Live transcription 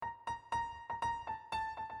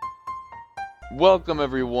Welcome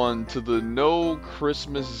everyone to the No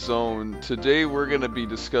Christmas Zone. Today we're going to be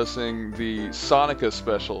discussing the Sonica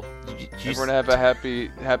special. Everyone have a happy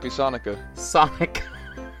Sonica. Sonic.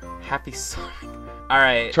 Happy Sonic.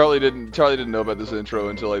 Alright. Charlie didn't know about this intro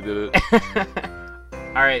until I did it.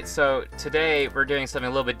 Alright, so today we're doing something a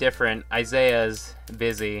little bit different. Isaiah's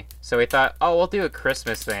busy, so we thought, oh, we'll do a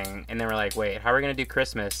Christmas thing. And then we're like, wait, how are we going to do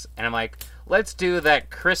Christmas? And I'm like, let's do that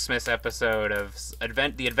Christmas episode of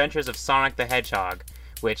The Adventures of Sonic the Hedgehog,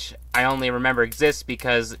 which I only remember exists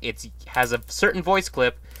because it has a certain voice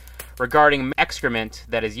clip regarding excrement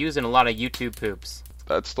that is used in a lot of YouTube poops.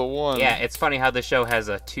 That's the one. Yeah, it's funny how the show has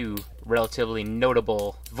two relatively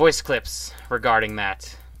notable voice clips regarding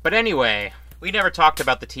that. But anyway, we never talked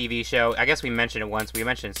about the TV show. I guess we mentioned it once. We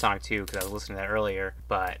mentioned Sonic 2 because I was listening to that earlier.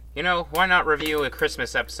 But, why not review a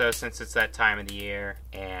Christmas episode since it's that time of the year?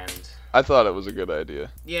 And I thought it was a good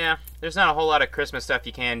idea. yeah, there's not a whole lot of Christmas stuff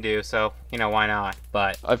you can do, so, why not?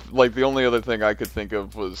 But the only other thing I could think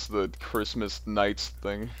of was the Christmas Nights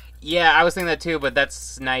thing. yeah, I was thinking that too, but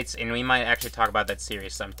that's nights, and we might actually talk about that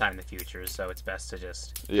series sometime in the future, so it's best to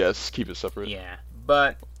just... Yes, keep it separate. yeah,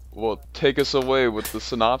 but... well, take us away with the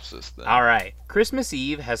synopsis then. Alright. Christmas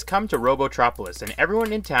Eve has come to Robotropolis, and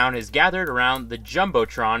everyone in town is gathered around the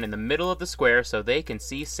Jumbotron in the middle of the square so they can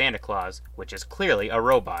see Santa Claus, which is clearly a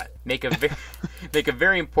robot, make a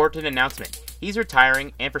very important announcement. He's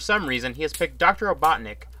retiring, and for some reason, he has picked Dr.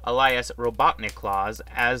 Robotnik, alias Robotnik Claus,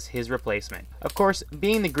 as his replacement. Of course,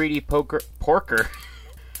 being the greedy porker...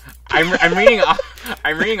 I'm reading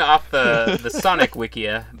off the Sonic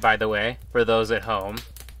Wikia, by the way, for those at home.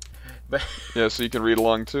 But yeah, so you can read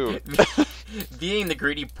along too. being the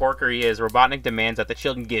greedy porker he is, Robotnik demands that the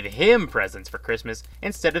children give him presents for Christmas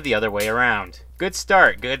instead of the other way around. Good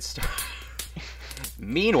start.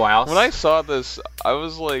 Meanwhile, when I saw this, I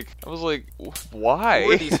was like, why?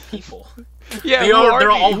 who are these people? Yeah,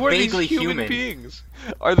 they're all who are vaguely these human beings.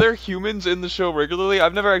 Are there humans in the show regularly?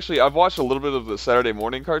 I've watched a little bit of the Saturday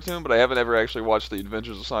morning cartoon, but I haven't ever actually watched the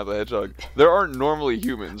Adventures of Sonic the Hedgehog. There aren't normally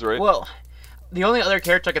humans, right? Well, the only other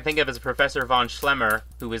character I can think of is Professor von Schlemmer,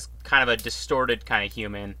 who is kind of a distorted kind of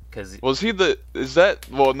human. Well,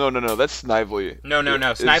 no, that's Snively.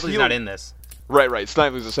 No, Snively's not in this. Right,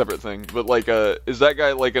 Snively's a separate thing. But, is that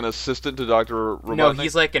guy, an assistant to Dr. Robotnik? No,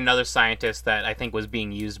 he's, another scientist that I think was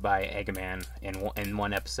being used by Eggman in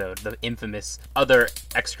one episode. The infamous other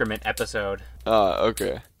excrement episode.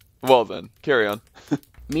 Okay. Well then, carry on.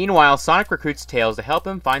 Meanwhile, Sonic recruits Tails to help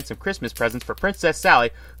him find some Christmas presents for Princess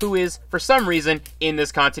Sally, who is, for some reason, in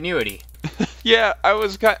this continuity. Yeah,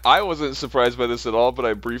 I wasn't surprised by this at all, but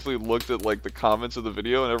I briefly looked at the comments of the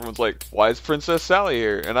video, and everyone's like, "Why is Princess Sally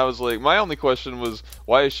here?" And I was like, my only question was,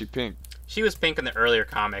 why is she pink? She was pink in the earlier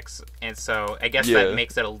comics, and so I guess Yeah. that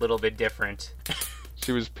makes it a little bit different.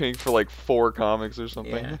 She was pink for 4 comics or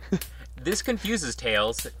something. Yeah. This confuses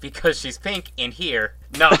Tails because she's pink in here.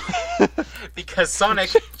 No, because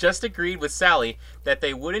Sonic just agreed with Sally that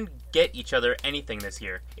they wouldn't get each other anything this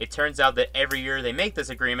year. It turns out that every year they make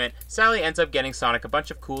this agreement, Sally ends up getting Sonic a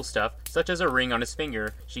bunch of cool stuff, such as a ring on his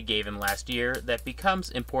finger she gave him last year that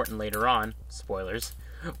becomes important later on. Spoilers.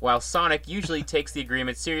 While Sonic usually takes the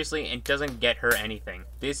agreement seriously and doesn't get her anything.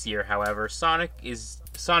 This year, however, Sonic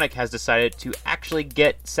has decided to actually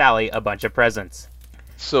get Sally a bunch of presents.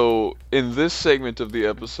 So, in this segment of the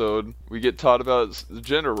episode, we get taught about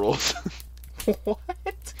gender roles.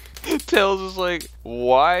 What? Tails is like,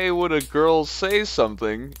 why would a girl say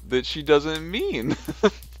something that she doesn't mean?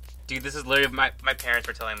 Dude, this is literally, my parents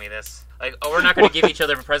were telling me this. Like, oh, we're not going to give each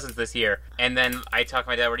other presents this year. And then I talk to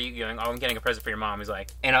my dad, what are you doing? Oh, I'm getting a present for your mom. He's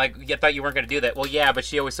like, and I'm like, I thought you weren't going to do that. Well, yeah, but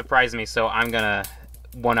she always surprised me, so I'm going to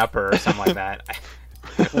one-up her or something like that.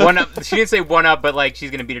 One up. She didn't say one up, but she's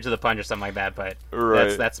gonna beat her to the punch or something like that. But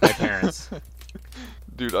right. that's my parents.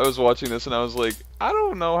 Dude, I was watching this and I was like, I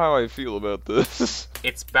don't know how I feel about this.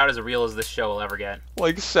 It's about as real as this show will ever get.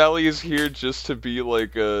 Sally is here just to be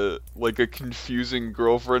a confusing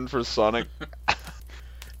girlfriend for Sonic.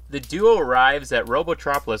 The duo arrives at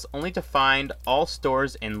Robotropolis only to find all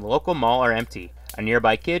stores in the local mall are empty. A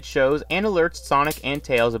nearby kid shows and alerts Sonic and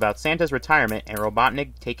Tails about Santa's retirement and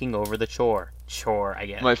Robotnik taking over the chore. I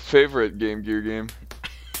guess. My favorite Game Gear game.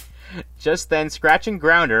 Just then, Scratch and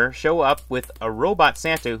Grounder show up with a robot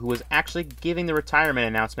Santa who was actually giving the retirement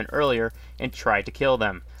announcement earlier and tried to kill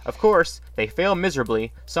them. Of course, they fail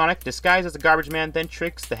miserably. Sonic, disguised as a garbage man, then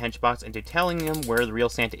tricks the henchbots into telling them where the real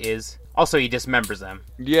Santa is. Also, he dismembers them.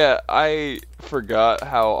 Yeah, I forgot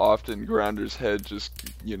how often Grounder's head just,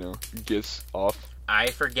 gets off.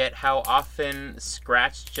 I forget how often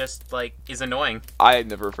Scratch just, is annoying. I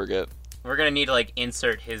never forget. We're gonna need to, like,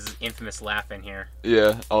 insert his infamous laugh in here.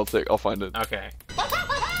 Yeah, I'll find it. Okay.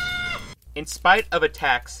 In spite of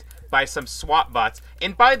attacks by some SWAT bots,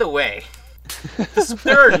 and by the way,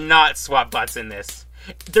 there are not SWAT bots in this.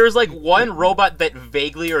 There's, like, one robot that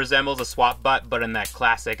vaguely resembles a SWAT bot, but in that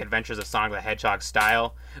classic Adventures of Sonic the Hedgehog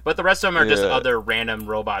style. But the rest of them are just other random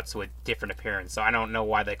robots with different appearance, so I don't know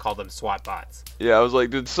why they call them SWAT bots. Yeah, I was like,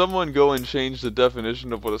 did someone go and change the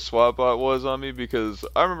definition of what a SWAT bot was on me? Because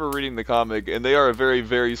I remember reading the comic, and they are a very,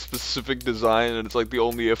 very specific design, and it's, like, the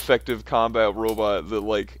only effective combat robot that,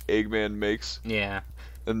 like, Eggman makes. Yeah.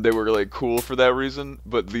 And they were, like, cool for that reason,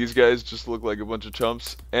 but these guys just look like a bunch of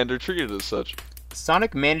chumps, and are treated as such.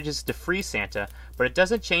 Sonic manages to free Santa, but it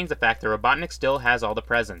doesn't change the fact that Robotnik still has all the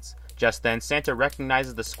presents. Just then, Santa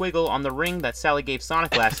recognizes the squiggle on the ring that Sally gave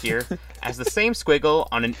Sonic last year as the same squiggle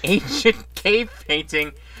on an ancient cave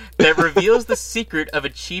painting that reveals the secret of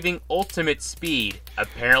achieving ultimate speed.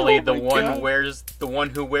 Apparently, the one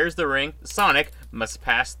who wears the ring, Sonic, must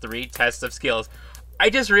pass 3 tests of skills. I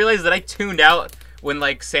just realized that I tuned out when,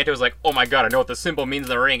 like, Santa was like, "Oh my god, I know what the symbol means in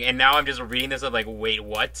the ring," and now I'm just reading this, I'm like, wait,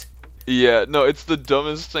 what? Yeah, no, it's the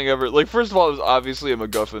dumbest thing ever. Like, first of all, it was obviously a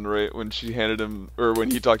MacGuffin, right? When she handed him, or when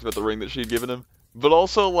he talked about the ring that she had given him. But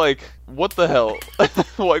also, like, what the hell?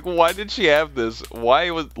 Like, why did she have this? Why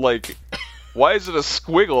is it a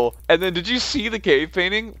squiggle? And then, did you see the cave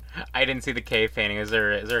painting? I didn't see the cave painting. Is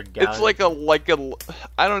there a gallery? It's like a,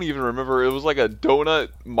 I don't even remember. It was like a donut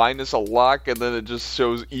minus a lock, and then it just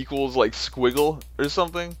shows equals, like, squiggle or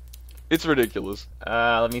something. It's ridiculous.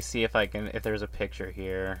 Let me see if there's a picture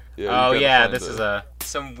here. Yeah, oh yeah, this is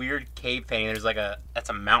some weird cave painting. There's like that's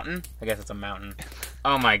a mountain? I guess it's a mountain.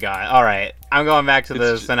 Oh my god. Alright, I'm going back to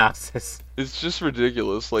the synopsis. It's just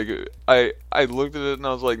ridiculous. Like, I looked at it and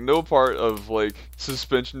I was like, no part of, like,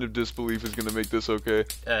 suspension of disbelief is gonna make this okay.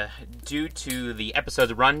 Due to the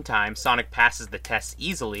episode's runtime, Sonic passes the test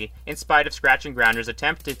easily, in spite of Scratch and Grounder's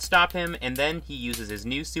attempt to stop him, and then he uses his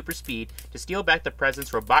new super speed to steal back the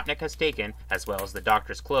presents Robotnik has taken, as well as the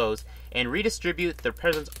Doctor's clothes, and redistribute the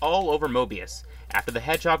presents all over Mobius. After the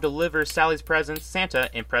Hedgehog delivers Sally's presents, Santa,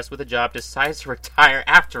 impressed with the job, decides to retire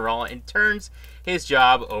after all, and turns his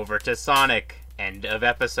job over to Sonic. End of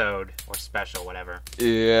episode. Or special, whatever.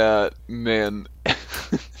 Yeah, man.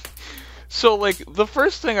 So, like, the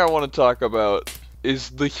first thing I want to talk about is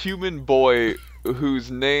the human boy whose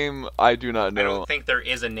name I do not know. I don't think there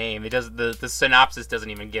is a name. The synopsis doesn't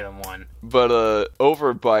even give him one. But,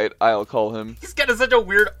 Overbite, I'll call him. He's got such a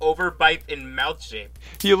weird overbite in mouth shape.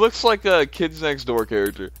 He looks like a Kids Next Door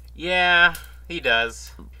character. Yeah, he does.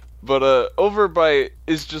 But, Overbite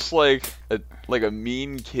is just like a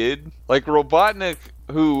mean kid. Like, Robotnik,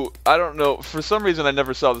 who, I don't know, for some reason I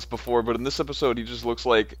never saw this before, but in this episode he just looks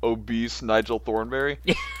like obese Nigel Thornberry.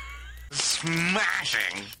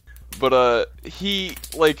 Smashing! But, he,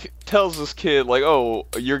 like, tells this kid, like, oh,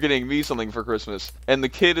 you're getting me something for Christmas. And the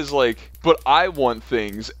kid is like, but I want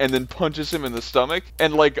things, and then punches him in the stomach.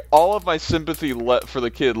 And, like, all of my sympathy for the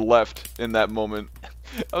kid left in that moment.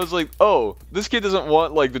 I was like, oh, this kid doesn't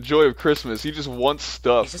want, like, the joy of Christmas. He just wants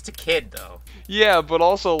stuff. He's just a kid, though. Yeah, but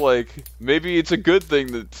also, like, maybe it's a good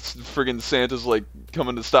thing that friggin' Santa's, like,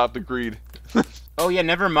 coming to stop the greed. Oh yeah,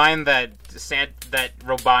 never mind that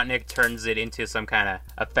Robotnik turns it into some kind of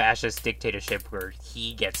a fascist dictatorship where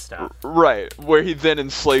he gets stuff. Right, where he then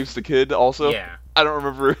enslaves the kid also. Yeah. I don't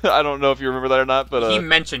remember, I don't know if you remember that or not, but... he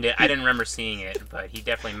mentioned it. I didn't remember seeing it, but he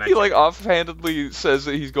definitely mentioned it. He, like, offhandedly says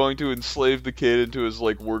that he's going to enslave the kid into his,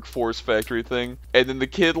 like, workforce factory thing. And then the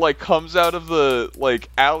kid, like, comes out of the, like,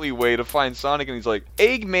 alleyway to find Sonic, and he's like,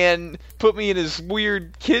 Eggman put me in his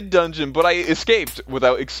weird kid dungeon, but I escaped,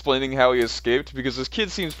 without explaining how he escaped, because this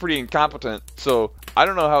kid seems pretty incompetent. So, I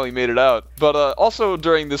don't know how he made it out. But, also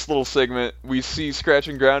during this little segment, we see Scratch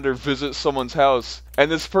and Grounder visit someone's house. And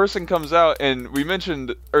this person comes out, and we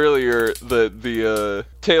mentioned earlier that the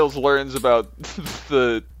Tails learns about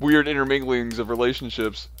the weird interminglings of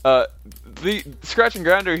relationships. The Scratch and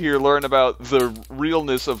Grounder here learn about the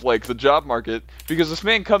realness of, like, the job market, because this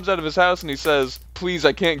man comes out of his house and he says, please,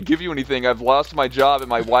 I can't give you anything, I've lost my job and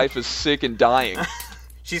my wife is sick and dying.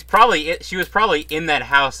 She was probably in that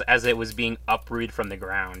house as it was being uprooted from the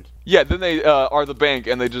ground. Yeah, then they are the bank,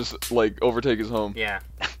 and they just, like, overtake his home. Yeah.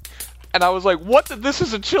 And I was like, what? This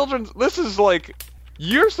is this is like,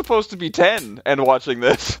 you're supposed to be 10 and watching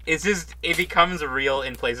this. It becomes real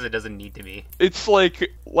in places it doesn't need to be. It's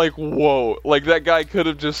like, whoa. Like, that guy could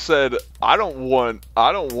have just said, I don't want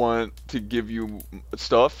to give you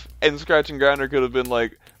stuff. And Scratch and Grounder could have been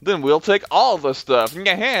like, then we'll take all the stuff.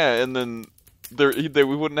 And then we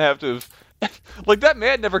wouldn't have to have... Like, that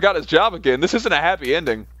man never got his job again. This isn't a happy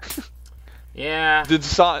ending. Yeah.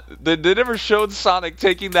 They never showed Sonic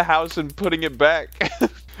taking the house and putting it back,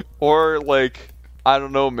 or like. I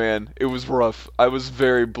don't know, man. It was rough. I was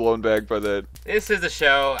very blown back by that. This is a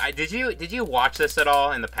show. Did you watch this at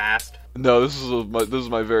all in the past? No, this is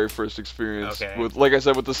my very first experience. Okay. With, like I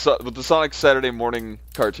said, with the Sonic Saturday morning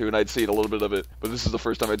cartoon, I'd seen a little bit of it, but this is the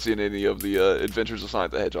first time I'd seen any of the Adventures of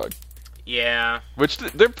Sonic the Hedgehog. Yeah. Which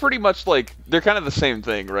they're pretty much like they're kind of the same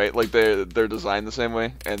thing, right? Like they're designed the same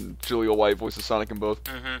way, and Julia White voices Sonic in both.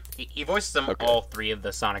 Mm-hmm. He voices them all three of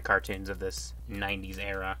the Sonic cartoons of this 90s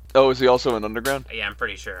era. Oh, is he also in Underground? Yeah, I'm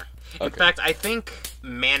pretty sure. Okay. In fact, I think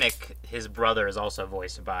Manic, his brother, is also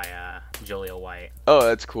voiced by Julia White. Oh,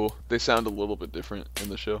 that's cool. They sound a little bit different in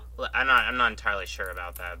the show. I'm not entirely sure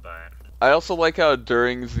about that, but I also like how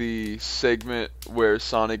during the segment where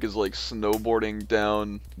Sonic is like snowboarding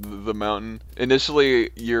down the mountain,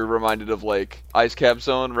 initially you're reminded of like Ice Cap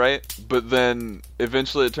Zone, right? But then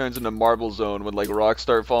eventually it turns into Marble Zone when like rocks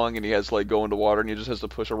start falling and he has to like go into water and he just has to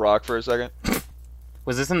push a rock for a second.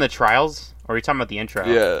 Was this in the trials? Or are you talking about the intro?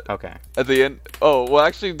 Yeah. Okay. At the end. Oh, well,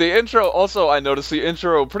 actually, the intro. Also, I noticed the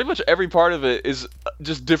intro. Pretty much every part of it is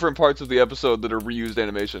just different parts of the episode that are reused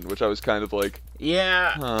animation, which I was kind of like.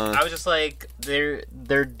 Yeah. I was just like,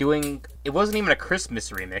 they're doing. It wasn't even a Christmas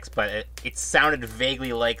remix, but it sounded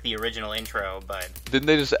vaguely like the original intro. But didn't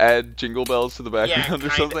they just add Jingle Bells to the background or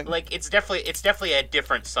something? Like it's definitely a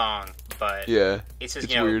different song, but yeah, it's just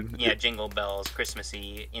it's weird. Yeah, Jingle Bells,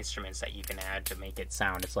 Christmassy instruments that you can add to make it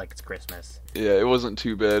sound. It's like it's Christmas. Yeah, it wasn't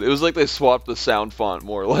too bad. It was like they swapped the sound font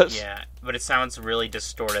more or less. Yeah, but it sounds really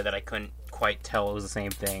distorted that I couldn't quite tell it was the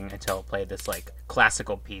same thing until it played this like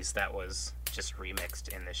classical piece that was just remixed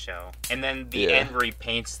in the show. And then the end where he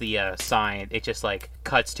paints the sign, it just like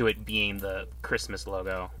cuts to it being the Christmas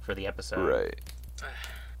logo for the episode. Right.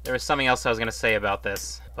 There was something else I was going to say about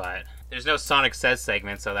this, but there's no Sonic Says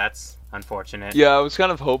segment, so that's unfortunate. Yeah, I was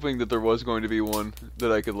kind of hoping that there was going to be one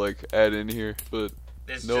that I could like add in here, but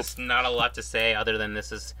there's nope. just not a lot to say other than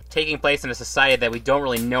this is taking place in a society that we don't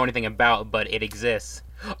really know anything about, but it exists.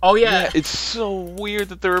 Oh yeah, it's so weird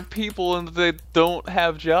that there are people and that they don't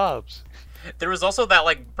have jobs. There was also that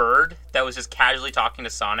like bird that was just casually talking to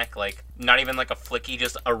Sonic, like not even like a flicky,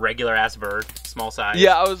 just a regular ass bird, small size.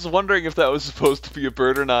 Yeah, I was wondering if that was supposed to be a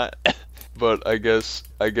bird or not. But I guess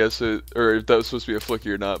it, or if that was supposed to be a flicky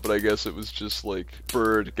or not, but I guess it was just like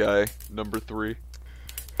bird guy number 3.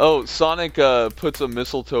 Oh, Sonic puts a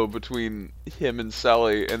mistletoe between him and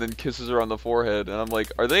Sally and then kisses her on the forehead, and I'm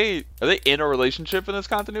like, are they in a relationship in this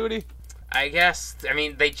continuity? I guess. I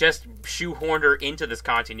mean, they just shoehorned her into this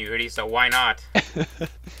continuity, so why not?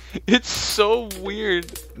 It's so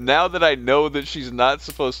weird. Now that I know that she's not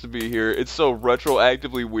supposed to be here, it's so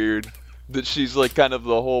retroactively weird that she's like kind of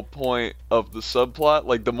the whole point of the subplot,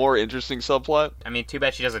 like the more interesting subplot. I mean, too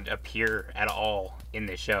bad she doesn't appear at all in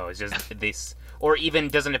this show. It's just this, or even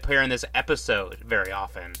doesn't appear in this episode very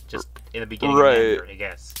often, just in the beginning and end, I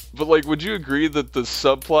guess. But like, would you agree that the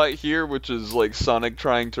subplot here, which is like Sonic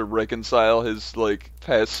trying to reconcile his like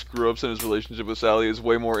past screw-ups in his relationship with Sally, is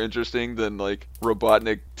way more interesting than like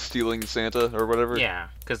Robotnik stealing Santa or whatever? Yeah,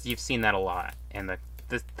 because you've seen that a lot, and the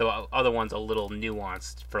other one's a little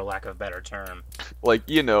nuanced, for lack of a better term. Like,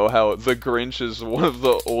 you know how The Grinch is one of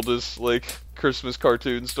the oldest like Christmas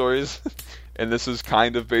cartoon stories, and this is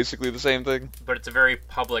kind of basically the same thing. But it's a very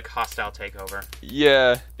public, hostile takeover.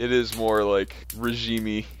 Yeah, it is more like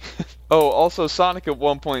regime-y. Oh, also Sonic at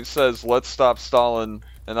one point says, "Let's stop Stalin,"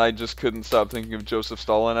 and I just couldn't stop thinking of Joseph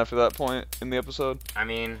Stalin after that point in the episode. I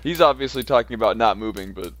mean, he's obviously talking about not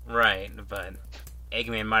moving, but right, but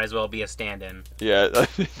Eggman might as well be a stand-in. Yeah.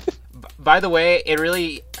 By the way, it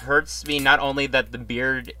really hurts me not only that the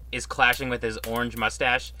beard is clashing with his orange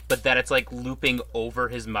mustache, but that it's like looping over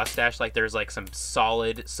his mustache, like there's like some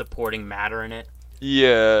solid supporting matter in it.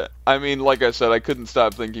 Yeah, I mean, like I said, I couldn't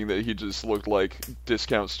stop thinking that he just looked like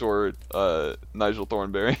discount store Nigel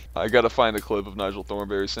Thornberry. I gotta find a clip of Nigel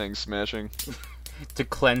Thornberry saying smashing. To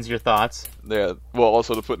cleanse your thoughts. Yeah, well,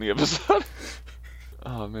 also to put in the episode.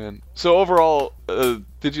 Oh, man. So overall,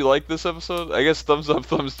 did you like this episode? I guess thumbs up,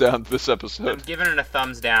 thumbs down this episode. I'm giving it a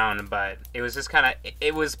thumbs down, but it was just kind of...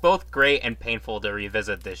 It was both great and painful to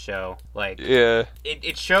revisit this show. Like, yeah.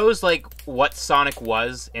 It shows, like, what Sonic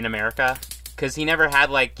was in America. Because he never had,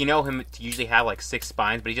 like... You know him to usually have, like, 6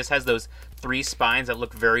 spines, but he just has those 3 spines that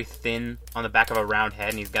look very thin on the back of a round head,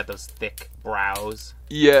 and he's got those thick brows.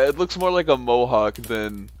 Yeah, it looks more like a mohawk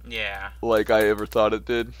than like I ever thought it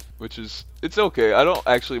did, which is, it's okay. I don't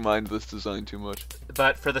actually mind this design too much.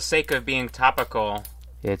 But for the sake of being topical,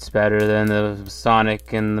 It's better than the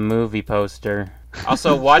Sonic in the movie poster.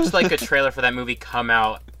 Also, watch like a trailer for that movie come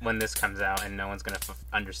out when this comes out, and no one's gonna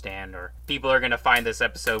understand, or people are gonna find this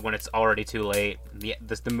episode when it's already too late.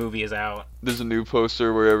 The movie is out. There's a new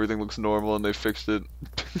poster where everything looks normal and they fixed it.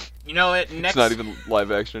 You know what? It's not even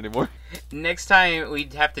live action anymore. Next time we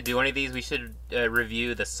have to do any of these, we should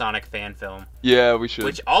review the Sonic fan film. Yeah, we should.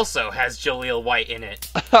 Which also has Jaleel White in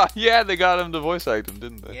it. Yeah, they got him to voice act him,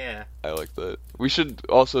 didn't they? Yeah. I like that. We should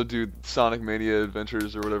also do Sonic Mania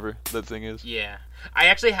Adventures or whatever that thing is. Yeah.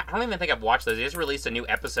 I don't even think I've watched those. They just released a new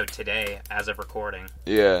episode today as of recording.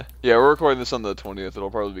 Yeah. Yeah, we're recording this on the 20th.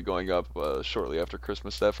 It'll probably be going up shortly after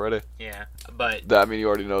Christmas that Friday. Yeah, but... I mean, you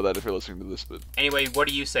already know that if you're listening to this, but... Anyway, what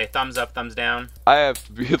do you say? Thumbs up, thumbs down? I have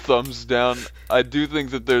to be a thumbs down. I do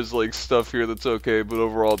think that there's, like, stuff here that's okay, but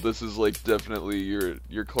overall, this is, like, definitely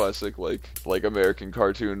your classic, like American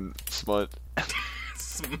cartoon smut.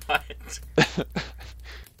 Smut.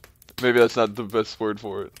 Maybe that's not the best word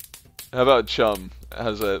for it. How about chum? How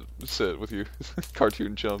does that sit with you?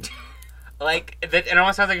 Cartoon chum. Like, it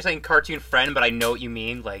almost sounds like you're saying cartoon friend, but I know what you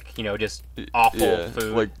mean. Like, you know, just awful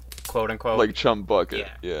food, like, quote unquote. Like chum bucket.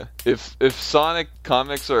 Yeah. If Sonic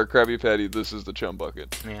comics are a Krabby Patty, this is the chum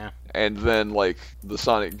bucket. Yeah. And then, like, the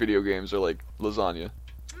Sonic video games are like lasagna.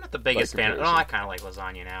 I'm not the biggest fan. Well, I kind of like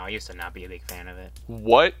lasagna now. I used to not be a big fan of it.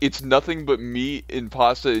 What? It's nothing but meat and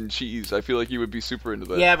pasta and cheese. I feel like you would be super into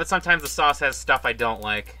that. Yeah, but sometimes the sauce has stuff I don't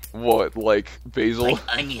like. What? Like basil?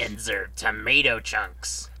 Like onions or tomato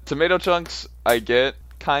chunks. Tomato chunks, I get,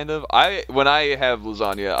 kind of. When I have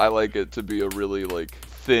lasagna, I like it to be a really, like,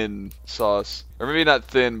 thin sauce. Or maybe not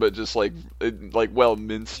thin, but just, like well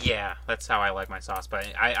minced. Yeah, that's how I like my sauce. But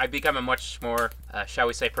I've become a much more, shall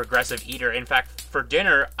we say, progressive eater. In fact, for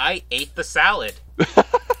dinner, I ate the salad.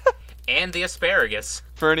 And the asparagus.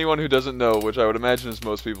 For anyone who doesn't know, which I would imagine is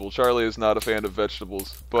most people, Charlie is not a fan of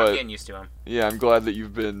vegetables. But I'm getting used to them. Yeah, I'm glad that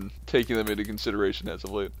you've been taking them into consideration as of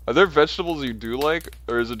late. Are there vegetables you do like?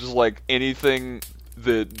 Or is it just like anything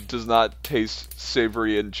that does not taste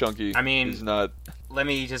savory and chunky? I mean, is not... Let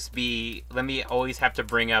me always have to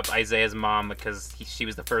bring up Isaiah's mom because she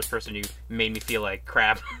was the first person who made me feel like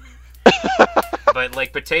crap. But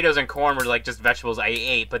like potatoes and corn were like just vegetables I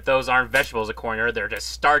ate, but those aren't vegetables according to her, they're just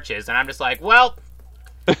starches, and I'm just like, well.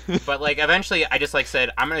 But like eventually I just like said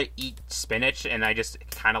I'm gonna eat spinach, and I just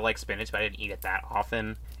kind of like spinach, but I didn't eat it that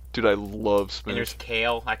often. Dude, I love spinach. And there's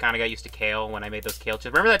kale. I kind of got used to kale when I made those kale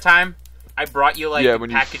chips. Remember that time I brought you like when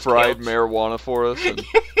you fried marijuana for us? And...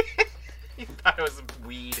 You thought it was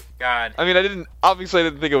weed. God. I mean, I didn't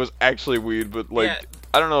think it was actually weed, but like. Yeah.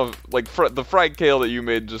 I don't know, like, the fried kale that you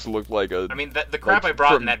made just looked like a... I mean, the crap I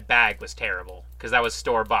brought in that bag was terrible, because that was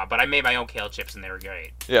store-bought, but I made my own kale chips, and they were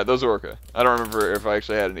great. Yeah, those were okay. I don't remember if I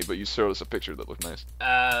actually had any, but you showed us a picture that looked nice.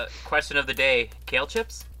 Question of the day, kale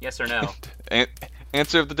chips? Yes or no?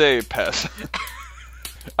 Answer of the day, pass.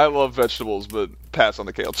 I love vegetables, but pass on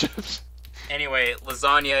the kale chips. Anyway,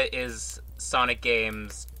 lasagna is Sonic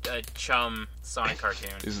Games' chum Sonic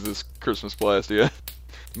cartoon. Is this Christmas blast, yeah?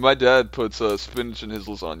 My dad puts spinach in his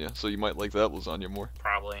lasagna, so you might like that lasagna more.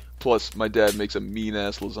 Probably. Plus, my dad makes a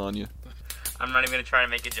mean-ass lasagna. I'm not even going to try to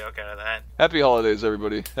make a joke out of that. Happy holidays,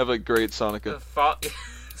 everybody. Have a great Sonica.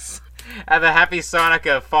 Have a happy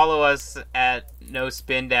Sonica. Follow us at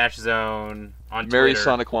NoSpin-Zone on Twitter. Merry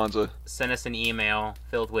Sonic Kwanzaa. Send us an email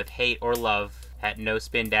filled with hate or love at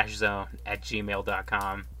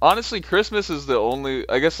nospin-zone@gmail.com. Honestly, Christmas is the only...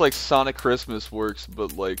 I guess, like, Sonic Christmas works,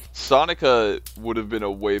 but, like, Sonica would have been a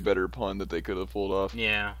way better pun that they could have pulled off.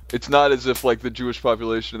 Yeah. It's not as if, like, the Jewish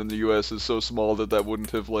population in the U.S. is so small that wouldn't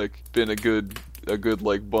have, like, been a good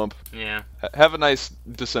like, bump. Yeah. Have a nice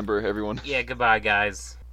December, everyone. Yeah, goodbye, guys.